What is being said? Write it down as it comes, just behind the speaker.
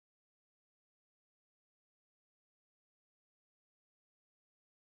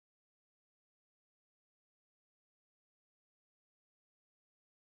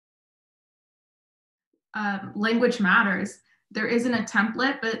language matters. There isn't a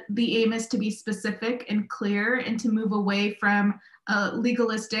template, but the aim is to be specific and clear and to move away from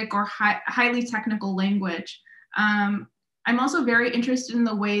legalistic or highly technical language. I'm also very interested in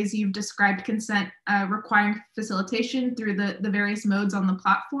the ways you've described consent requiring facilitation through the various modes on the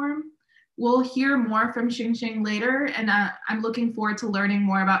platform. We'll hear more from Xin Xin later, and I'm looking forward to learning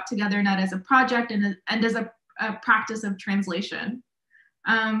more about TogetherNet as a project and as a practice of translation.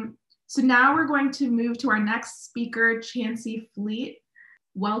 So now we're going to move to our next speaker, Chancey Fleet.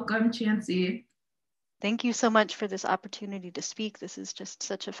 Welcome, Chancey. Thank you so much for this opportunity to speak. This is just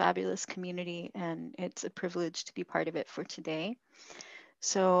such a fabulous community, and it's a privilege to be part of it for today.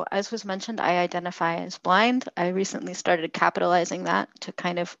 So as was mentioned, I identify as blind. I recently started capitalizing that to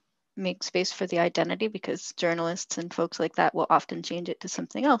kind of make space for the identity, because journalists and folks like that will often change it to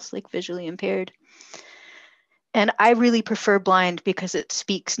something else, like visually impaired. And I really prefer blind because it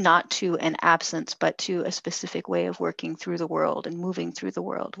speaks not to an absence, but to a specific way of working through the world and moving through the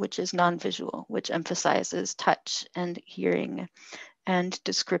world, which is non-visual, which emphasizes touch and hearing and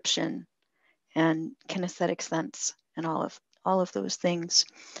description and kinesthetic sense and all of those things.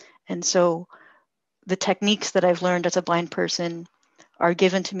 And so the techniques that I've learned as a blind person are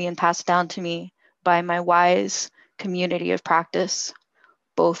given to me and passed down to me by my wise community of practice,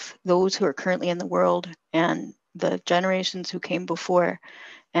 both those who are currently in the world and the generations who came before.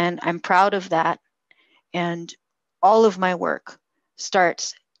 And I'm proud of that. And all of my work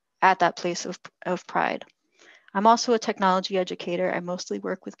starts at that place of pride. I'm also a technology educator. I mostly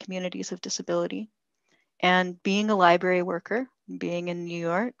work with communities of disability. And being a library worker, being in New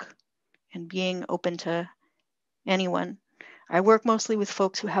York, and being open to anyone, I work mostly with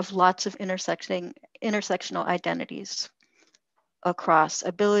folks who have lots of intersectional identities across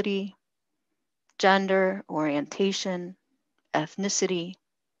ability, gender, orientation, ethnicity,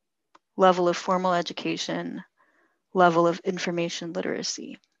 level of formal education, level of information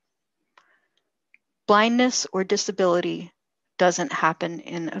literacy. Blindness or disability doesn't happen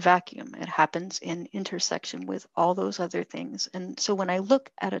in a vacuum. It happens in intersection with all those other things. And so when I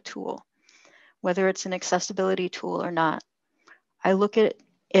look at a tool, whether it's an accessibility tool or not, I look at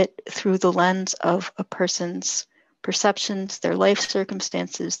it through the lens of a person's perceptions, their life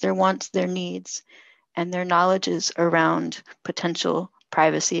circumstances, their wants, their needs, and their knowledges around potential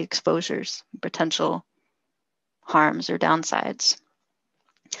privacy exposures, potential harms or downsides.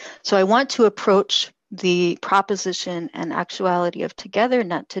 So I want to approach the proposition and actuality of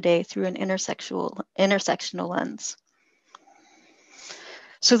TogetherNet today through an intersectional lens.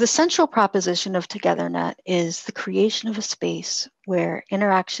 So the central proposition of TogetherNet is the creation of a space where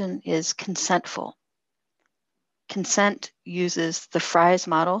interaction is consentful. Consent uses the Fry's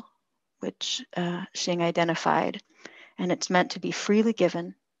model, which Xing identified, and it's meant to be freely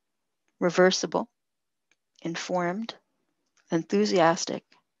given, reversible, informed, enthusiastic,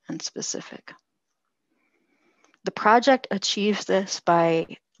 and specific. The project achieves this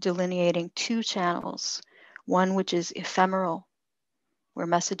by delineating two channels, one which is ephemeral, where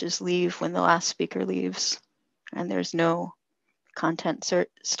messages leave when the last speaker leaves, and there's no content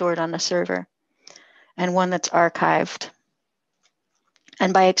stored on a server, and one that's archived.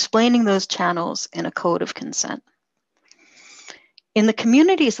 And by explaining those channels in a code of consent. In the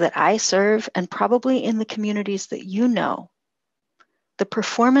communities that I serve, and probably in the communities that you know, the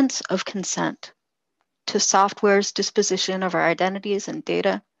performance of consent to software's disposition of our identities and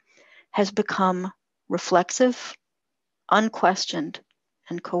data has become reflexive, unquestioned,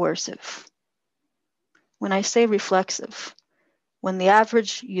 and coercive. When I say reflexive, when the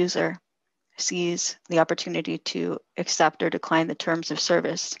average user sees the opportunity to accept or decline the terms of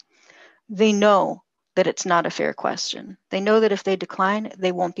service, they know that it's not a fair question. They know that if they decline,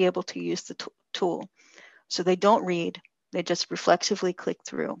 they won't be able to use the tool. So they don't read, they just reflexively click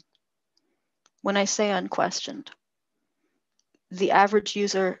through. When I say unquestioned, the average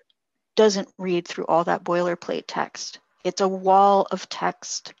user doesn't read through all that boilerplate text. It's a wall of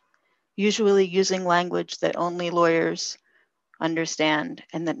text, usually using language that only lawyers understand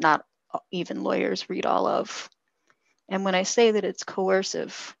and that not even lawyers read all of. And when I say that it's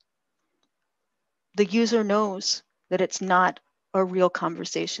coercive, the user knows that it's not a real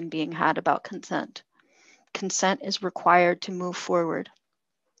conversation being had about consent. Consent is required to move forward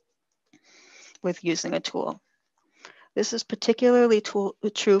with using a tool. This is particularly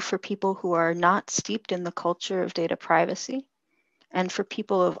true for people who are not steeped in the culture of data privacy, and for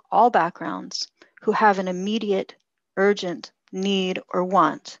people of all backgrounds who have an immediate, urgent need or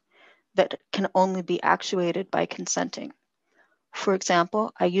want that can only be actuated by consenting. For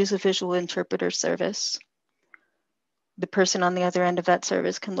example, I use a visual interpreter service. The person on the other end of that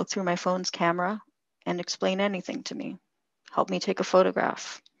service can look through my phone's camera and explain anything to me. Help me take a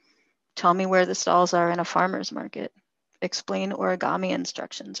photograph. Tell me where the stalls are in a farmer's market. Explain origami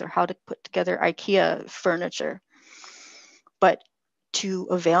instructions or how to put together IKEA furniture. But to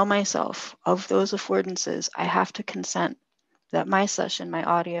avail myself of those affordances, I have to consent that my session, my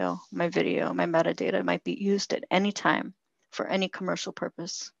audio, my video, my metadata might be used at any time for any commercial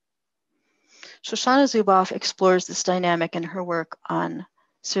purpose. Shoshana Zuboff explores this dynamic in her work on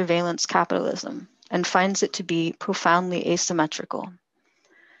surveillance capitalism and finds it to be profoundly asymmetrical.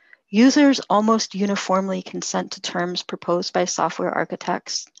 Users almost uniformly consent to terms proposed by software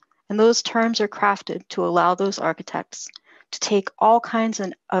architects, and those terms are crafted to allow those architects to take all kinds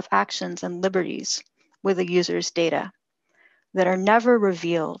of actions and liberties with a user's data that are never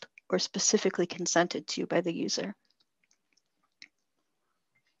revealed or specifically consented to by the user.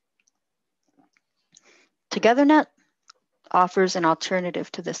 TogetherNet offers an alternative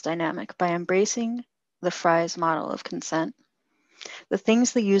to this dynamic by embracing the Fry's model of consent. The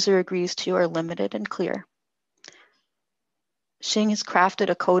things the user agrees to are limited and clear. Xin has crafted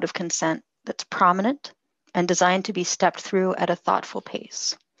a code of consent that's prominent and designed to be stepped through at a thoughtful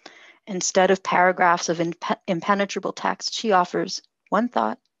pace. Instead of paragraphs of impenetrable text, she offers one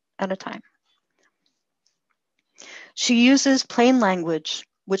thought at a time. She uses plain language,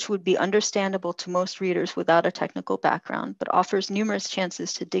 which would be understandable to most readers without a technical background, but offers numerous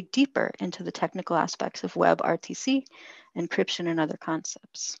chances to dig deeper into the technical aspects of web RTC, encryption, and other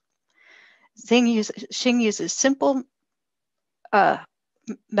concepts. Xin uses simple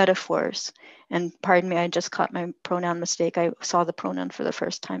metaphors, and pardon me, I just caught my pronoun mistake. I saw the pronoun for the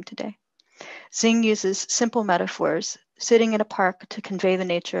first time today. Xin uses simple metaphors, sitting in a park to convey the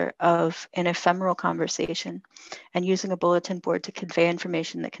nature of an ephemeral conversation, and using a bulletin board to convey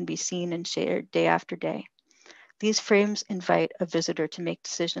information that can be seen and shared day after day. These frames invite a visitor to make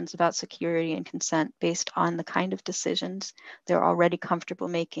decisions about security and consent based on the kind of decisions they're already comfortable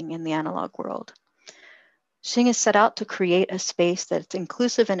making in the analog world. Xin has set out to create a space that's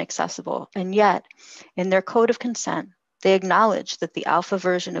inclusive and accessible, and yet, in their code of consent, they acknowledge that the alpha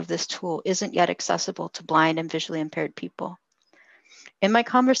version of this tool isn't yet accessible to blind and visually impaired people. In my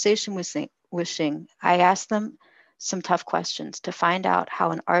conversation with Xin, I asked them some tough questions to find out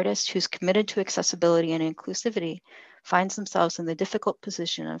how an artist who's committed to accessibility and inclusivity finds themselves in the difficult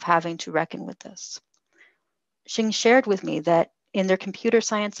position of having to reckon with this. Xin shared with me that in their computer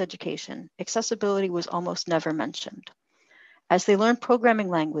science education, accessibility was almost never mentioned. As they learned programming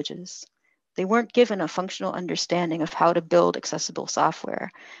languages, they weren't given a functional understanding of how to build accessible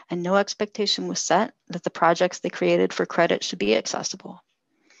software, and no expectation was set that the projects they created for credit should be accessible.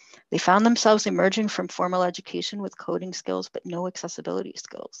 They found themselves emerging from formal education with coding skills, but no accessibility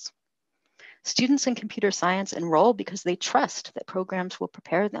skills. Students in computer science enroll because they trust that programs will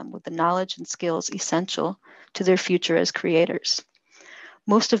prepare them with the knowledge and skills essential to their future as creators.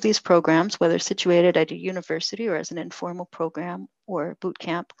 Most of these programs, whether situated at a university or as an informal program or boot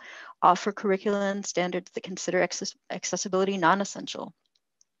camp, offer curriculum and standards that consider accessibility non-essential.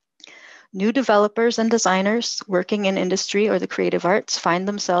 New developers and designers working in industry or the creative arts find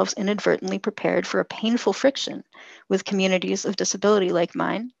themselves inadvertently prepared for a painful friction with communities of disability like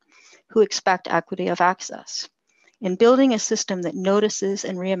mine, who expect equity of access. In building a system that notices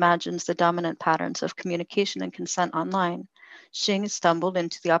and reimagines the dominant patterns of communication and consent online, Xin stumbled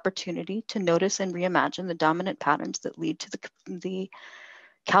into the opportunity to notice and reimagine the dominant patterns that lead to the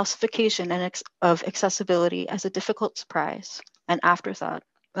calcification of accessibility as a difficult surprise, an afterthought,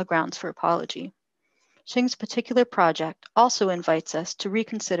 a grounds for apology. Xing's particular project also invites us to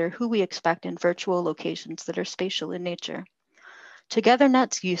reconsider who we expect in virtual locations that are spatial in nature.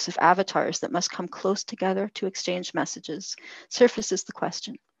 TogetherNet's use of avatars that must come close together to exchange messages surfaces the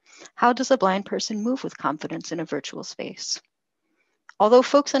question, how does a blind person move with confidence in a virtual space? Although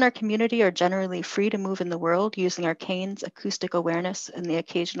folks in our community are generally free to move in the world using our canes, acoustic awareness, and the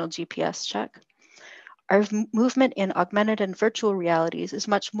occasional GPS check, our movement in augmented and virtual realities is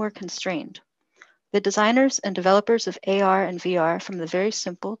much more constrained. The designers and developers of AR and VR, from the very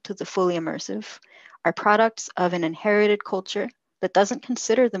simple to the fully immersive, are products of an inherited culture that doesn't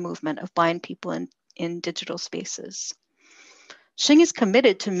consider the movement of blind people in digital spaces. Xing is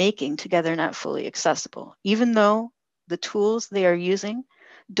committed to making TogetherNet fully accessible, even though the tools they are using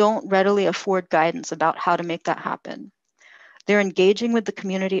don't readily afford guidance about how to make that happen. They're engaging with the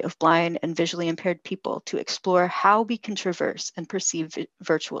community of blind and visually impaired people to explore how we can traverse and perceive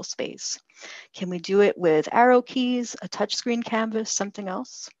virtual space. Can we do it with arrow keys, a touchscreen canvas, something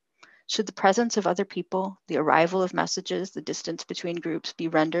else? Should the presence of other people, the arrival of messages, the distance between groups be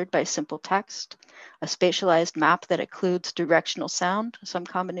rendered by simple text, a spatialized map that includes directional sound, some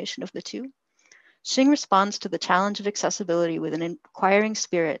combination of the two? Xin responds to the challenge of accessibility with an inquiring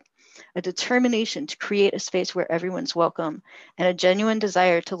spirit, a determination to create a space where everyone's welcome, and a genuine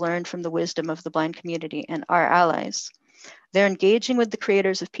desire to learn from the wisdom of the blind community and our allies. They're engaging with the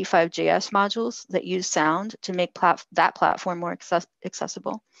creators of P5JS modules that use sound to make that platform more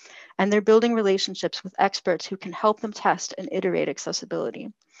accessible. And they're building relationships with experts who can help them test and iterate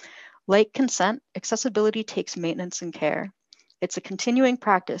accessibility. Like consent, accessibility takes maintenance and care. It's a continuing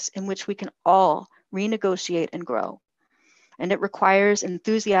practice in which we can all renegotiate and grow. And it requires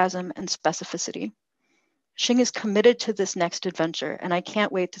enthusiasm and specificity. Xin is committed to this next adventure, and I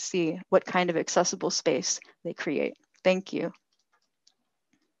can't wait to see what kind of accessible space they create. Thank you.